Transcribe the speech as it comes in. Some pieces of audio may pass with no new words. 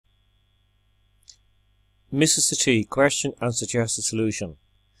Mrs. Settee, question and suggested solution.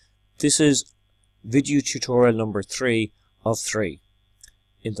 This is video tutorial number 3 of 3.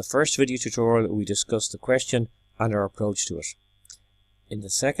 In the first video tutorial we discussed the question and our approach to it. In the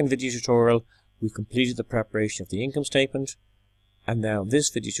second video tutorial we completed the preparation of the income statement, and now in this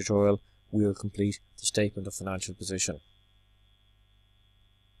video tutorial we will complete the statement of financial position.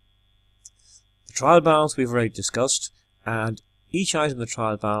 The trial balance we've already discussed, and each item in the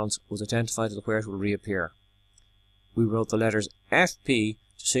trial balance was identified as where it will reappear. We wrote the letters FP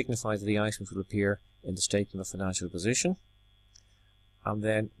to signify that the items will appear in the statement of financial position, and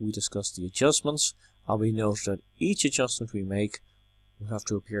then we discussed the adjustments, and we noted that each adjustment we make will have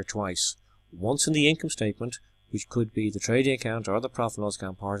to appear twice. Once in the income statement, which could be the trading account or the profit and loss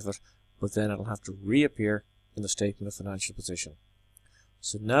account part of it, but then it'll have to reappear in the statement of financial position.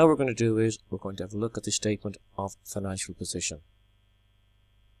 So now what we're going to do is we're going to have a look at the statement of financial position.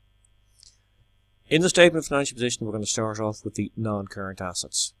 In the statement of financial position, we're going to start off with the non-current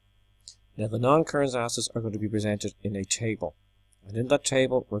assets. Now the non-current assets are going to be presented in a table, and in that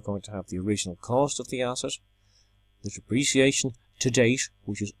table we're going to have the original cost of the asset, the depreciation to date,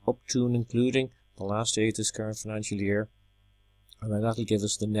 which is up to and including the last day of this current financial year, and then that'll give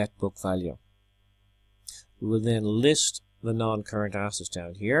us the net book value. We will then list the non-current assets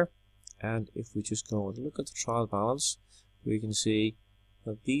down here, and if we just go and look at the trial balance, we can see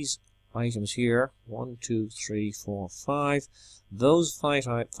that these items here, 1, 2, 3, 4, 5, those five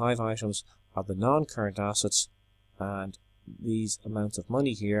items are the non-current assets, and these amounts of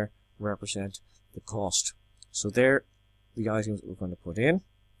money here represent the cost. So they're the items that we're going to put in.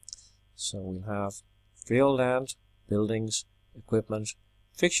 So we'll have freehold land, buildings, equipment,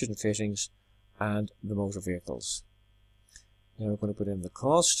 fixtures and fittings, and the motor vehicles. Now we're going to put in the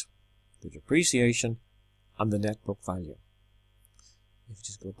cost, the depreciation, and the net book value. If you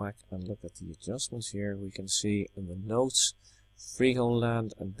just go back and look at the adjustments here, we can see in the notes, freehold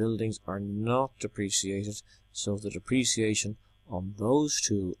land and buildings are not depreciated, so the depreciation on those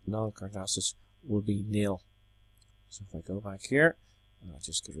two non-current assets will be nil. So if I go back here, and I'll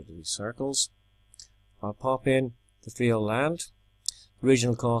just get rid of these circles, I'll pop in the freehold land,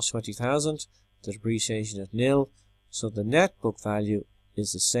 original cost 20,000, the depreciation at nil, so the net book value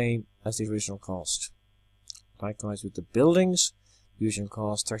is the same as the original cost. Likewise with the buildings, the original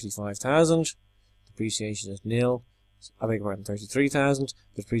cost 35,000, depreciation is nil, I beg your pardon, 33,000,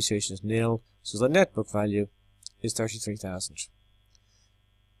 the depreciation is nil, so the net book value is 33,000.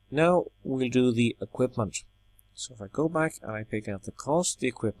 Now we'll do the equipment. So if I go back and I pick out the cost of the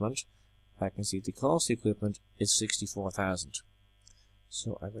equipment, I can see the cost of the equipment is 64,000.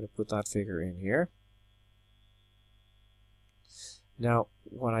 So I'm going to put that figure in here. Now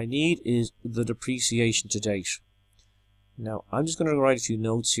what I need is the depreciation to date. Now I'm just going to write a few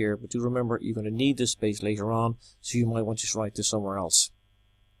notes here, but do remember you're going to need this space later on, so you might want to write this somewhere else.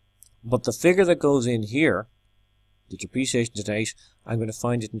 But the figure that goes in here, the depreciation to date, I'm going to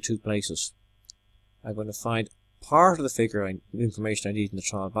find it in two places. I'm going to find part of the figure information I need in the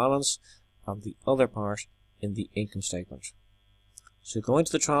trial balance, and the other part in the income statement. So going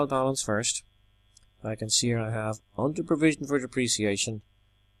to the trial balance first, I can see here I have under provision for depreciation,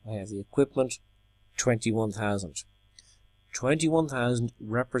 I have the equipment 21,000. 21,000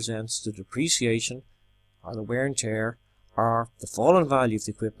 represents the depreciation or the wear and tear or the fallen value of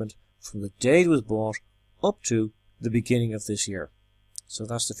the equipment from the day it was bought up to the beginning of this year. So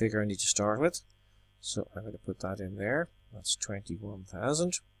that's the figure I need to start with. So I'm going to put that in there. That's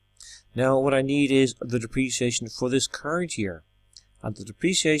 21,000. Now what I need is the depreciation for this current year. And the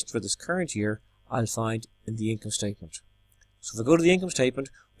depreciation for this current year I'll find in the income statement. So if I go to the income statement,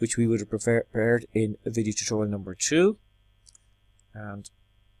 which we would have prepared in video tutorial number 2, and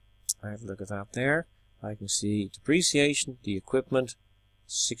I have a look at that there, I can see depreciation, the equipment,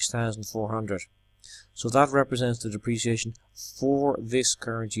 6,400. So that represents the depreciation for this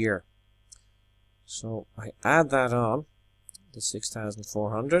current year. So I add that on, the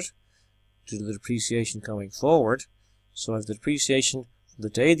 6,400, to the depreciation coming forward. So I have the depreciation from the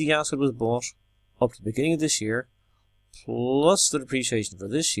day the asset was bought up to the beginning of this year, plus the depreciation for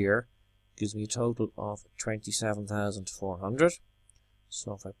this year, gives me a total of 27,400.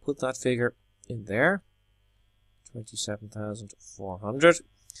 So if I put that figure in there, 27,400.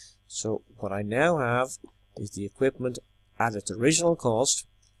 So what I now have is the equipment at its original cost,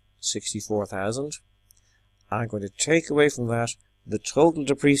 64,000. I'm going to take away from that the total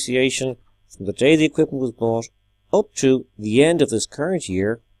depreciation from the day the equipment was bought up to the end of this current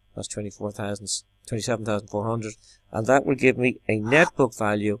year. That's 27,400, and that will give me a net book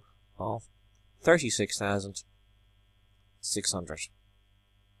value of 36,600.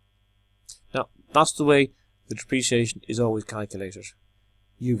 Now, that's the way the depreciation is always calculated.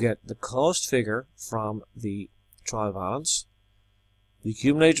 You get the cost figure from the trial balance. The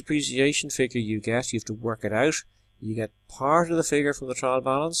accumulated depreciation figure you have to work it out. You get part of the figure from the trial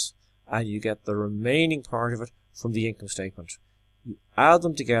balance, and you get the remaining part of it from the income statement. You add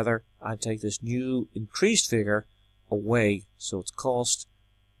them together and take this new increased figure away, so it's cost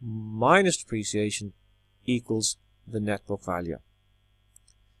minus depreciation equals the net book value.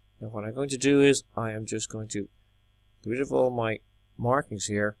 Now what I'm going to do is I am just going to get rid of all my markings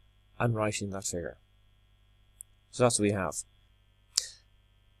here and write in that figure. So that's what we have.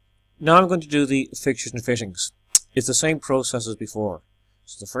 Now I'm going to do the fixtures and fittings. It's the same process as before.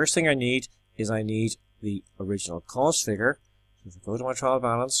 So the first thing I need is the original cost figure. So if I go to my trial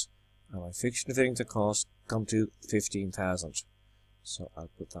balance and my fixtures and fittings to cost come to 15,000. So I'll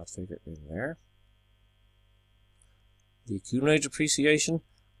put that figure in there. The accumulated depreciation,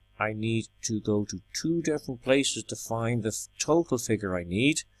 I need to go to two different places to find the total figure I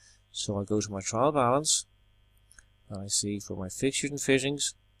need. So I go to my trial balance and I see for my fixtures and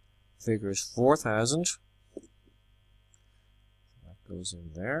fittings, figure is 4,000. That goes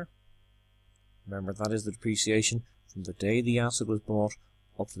in there. Remember, that is the depreciation from the day the asset was bought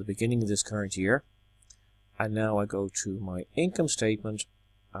up to the beginning of this current year. And now I go to my income statement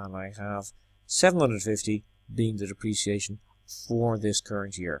and I have 750 being the depreciation for this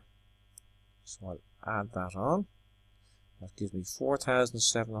current year. So I'll add that on. That gives me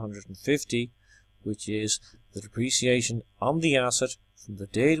 4,750, which is the depreciation on the asset from the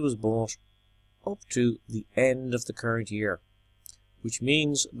day it was bought up to the end of the current year, which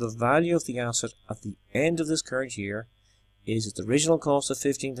means the value of the asset at the end of this current year is its original cost of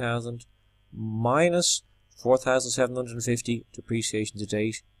 15,000 minus 4,750 depreciation to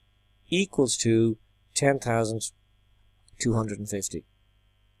date equals to 10,250.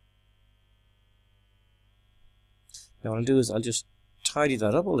 Now what I'll do is I'll just tidy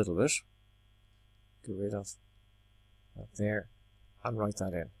that up a little bit, get rid of that there, and write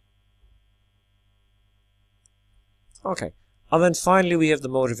that in. Okay, and then finally we have the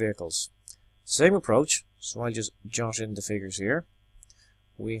motor vehicles. Same approach, so I'll just jot in the figures here.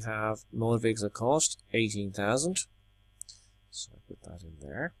 We have motor vehicles that cost 18,000, so I put that in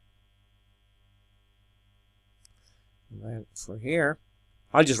there. And then for here,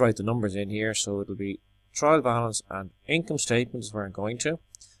 I'll just write the numbers in here, so it'll be trial balance and income statement is where I'm going to.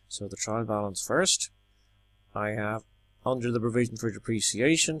 So the trial balance first, I have under the provision for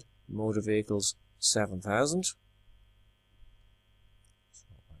depreciation, motor vehicles 7,000. So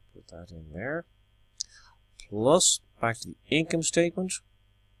I put that in there. Plus, back to the income statement,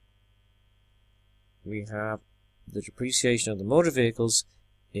 we have the depreciation of the motor vehicles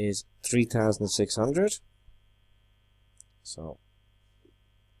is 3,600. So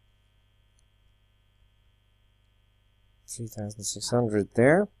 3,600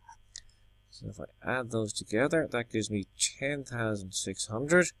 there. So if I add those together, that gives me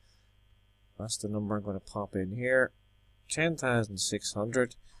 10,600. That's the number I'm going to pop in here.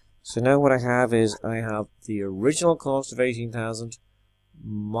 10,600. So now what I have is I have the original cost of 18,000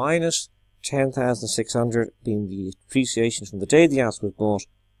 minus 10,600 being the depreciation from the day the asset was bought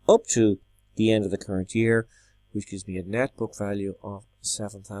up to the end of the current year, which gives me a net book value of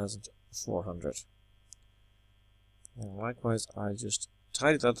 7,400. And likewise, I'll just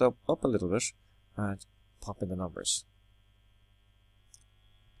tidy that up a little bit and pop in the numbers.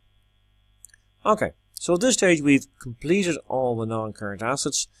 Okay, so at this stage we've completed all the non-current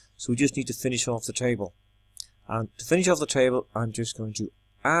assets, so we just need to finish off the table. And to finish off the table, I'm just going to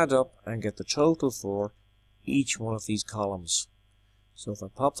add up and get the total for each one of these columns. So if I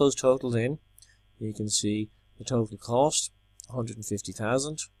pop those totals in, you can see the total cost,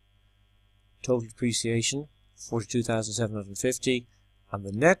 150,000, total depreciation, 42,750, and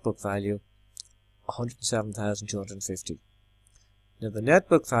the net book value, 107,250. Now the net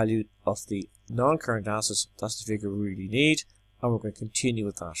book value of the non-current assets, that's the figure we really need, and we're going to continue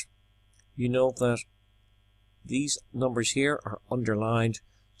with that. You note that these numbers here are underlined,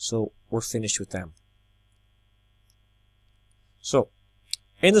 so we're finished with them. So,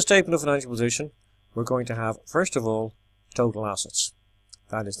 in the statement of financial position, we're going to have, first of all, total assets.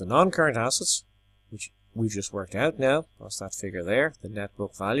 That is the non-current assets, which we've just worked out now. That's that figure there, the net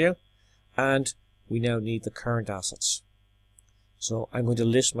book value. And we now need the current assets. So I'm going to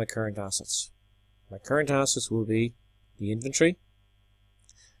list my current assets. My current assets will be the inventory,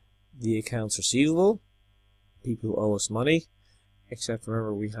 the accounts receivable, people who owe us money, except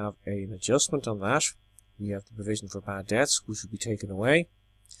remember we have an adjustment on that. We have the provision for bad debts, which will be taken away.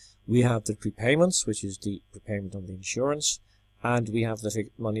 We have the prepayments, which is the prepayment on the insurance, and we have the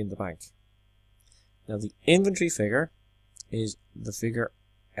money in the bank. Now the inventory figure is the figure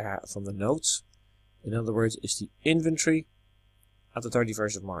from the notes. In other words, it's the inventory at the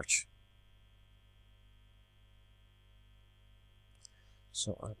 31st of March.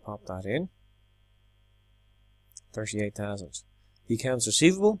 So I'll pop that in. 38,000. The accounts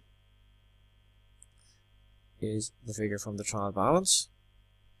receivable is the figure from the trial balance.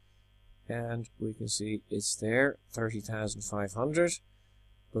 And we can see it's there, 30,500.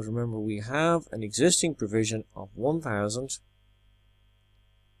 But remember, we have an existing provision of 1,000.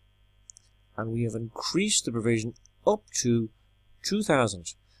 And we have increased the provision up to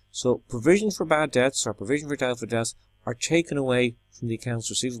 2,000. So provision for bad debts or provision for doubtful debts are taken away from the accounts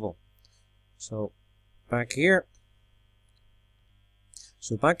receivable. So back here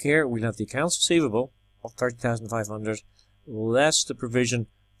we'll have the accounts receivable of 30,500 less the provision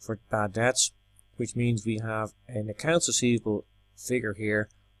for bad debts, which means we have an accounts receivable figure here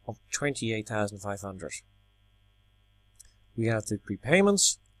of 28,500. We have the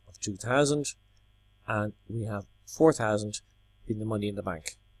prepayments of 2,000 and we have 4,000 in the money in the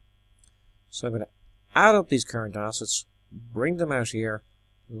bank. So I'm going to add up these current assets, bring them out here,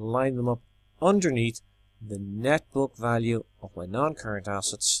 line them up underneath the net book value of my non-current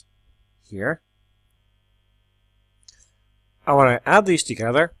assets here. And when I add these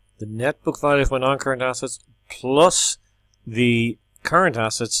together, the net book value of my non-current assets plus the current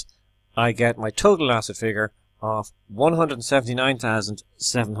assets, I get my total asset figure of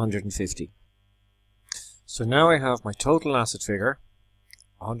 179,750. So now I have my total asset figure,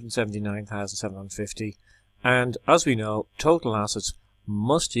 179,750, and as we know, total assets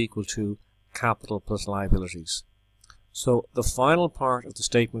must equal to capital plus liabilities. So the final part of the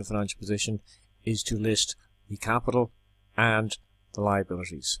statement of financial position is to list the capital and the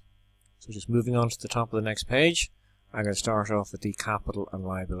liabilities. So just moving on to the top of the next page, I'm going to start off with the capital and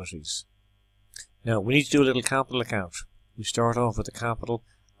liabilities. Now we need to do a little capital account. We start off with the capital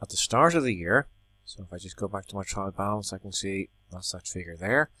at the start of the year. So if I just go back to my trial balance, I can see that's that figure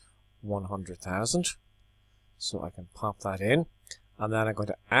there, 100,000. So I can pop that in. And then I'm going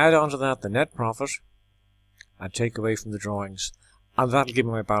to add onto that the net profit and take away from the drawings. And that'll give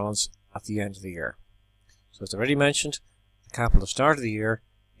me my balance at the end of the year. So as already mentioned, the capital at the start of the year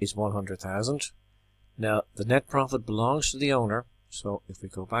is 100,000. Now the net profit belongs to the owner. So if we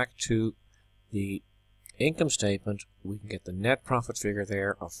go back to the income statement, we can get the net profit figure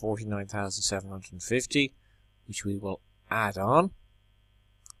there of 49,750, which we will add on,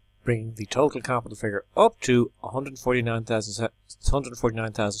 bringing the total capital figure up to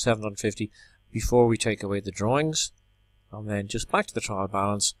 149,750 before we take away the drawings. And then just back to the trial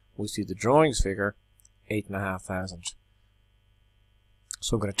balance, we see the drawings figure, 8,500.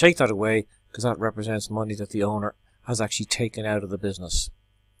 So I'm going to take that away because that represents money that the owner has actually taken out of the business.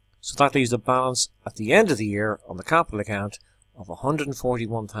 So that leaves a balance at the end of the year on the capital account of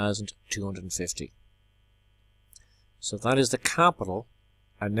 141,250. So that is the capital,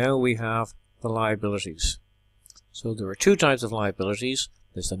 and now we have the liabilities. So there are two types of liabilities.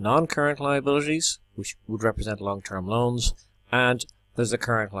 There's the non-current liabilities, which would represent long-term loans, and there's the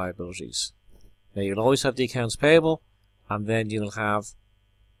current liabilities. Now you'll always have the accounts payable, and then you'll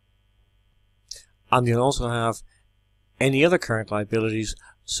also have any other current liabilities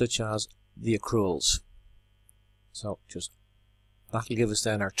such as the accruals. So that'll give us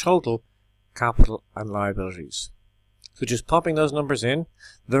then our total capital and liabilities. So just popping those numbers in,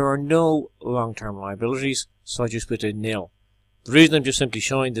 there are no long-term liabilities, so I just put in nil. The reason I'm just simply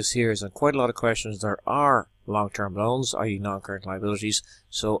showing this here is on quite a lot of questions there are long-term loans, i.e. non-current liabilities,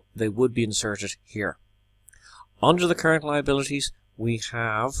 so they would be inserted here. Under the current liabilities, we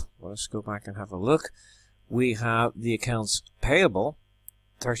have, let's go back and have a look, we have the accounts payable,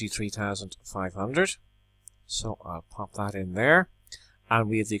 33,500. So I'll pop that in there. And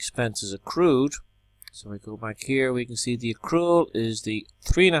we have the expenses accrued. So we go back here, we can see the accrual is the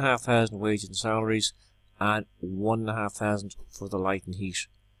 3,500 wages and salaries and 1,500 for the light and heat.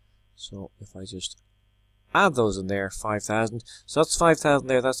 So if I just add those in there, 5,000. So that's 5,000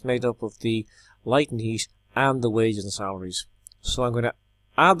 there, that's made up of the light and heat and the wages and salaries. So I'm going to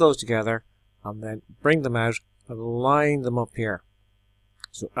add those together and then bring them out and line them up here.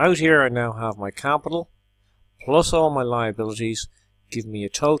 So out here I now have my capital plus all my liabilities, giving me a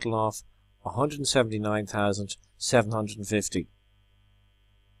total of 179,750.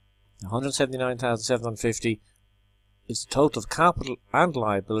 179,750 is the total of capital and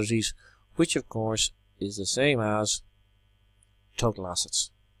liabilities, which of course is the same as total assets.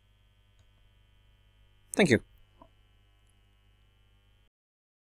 Thank you.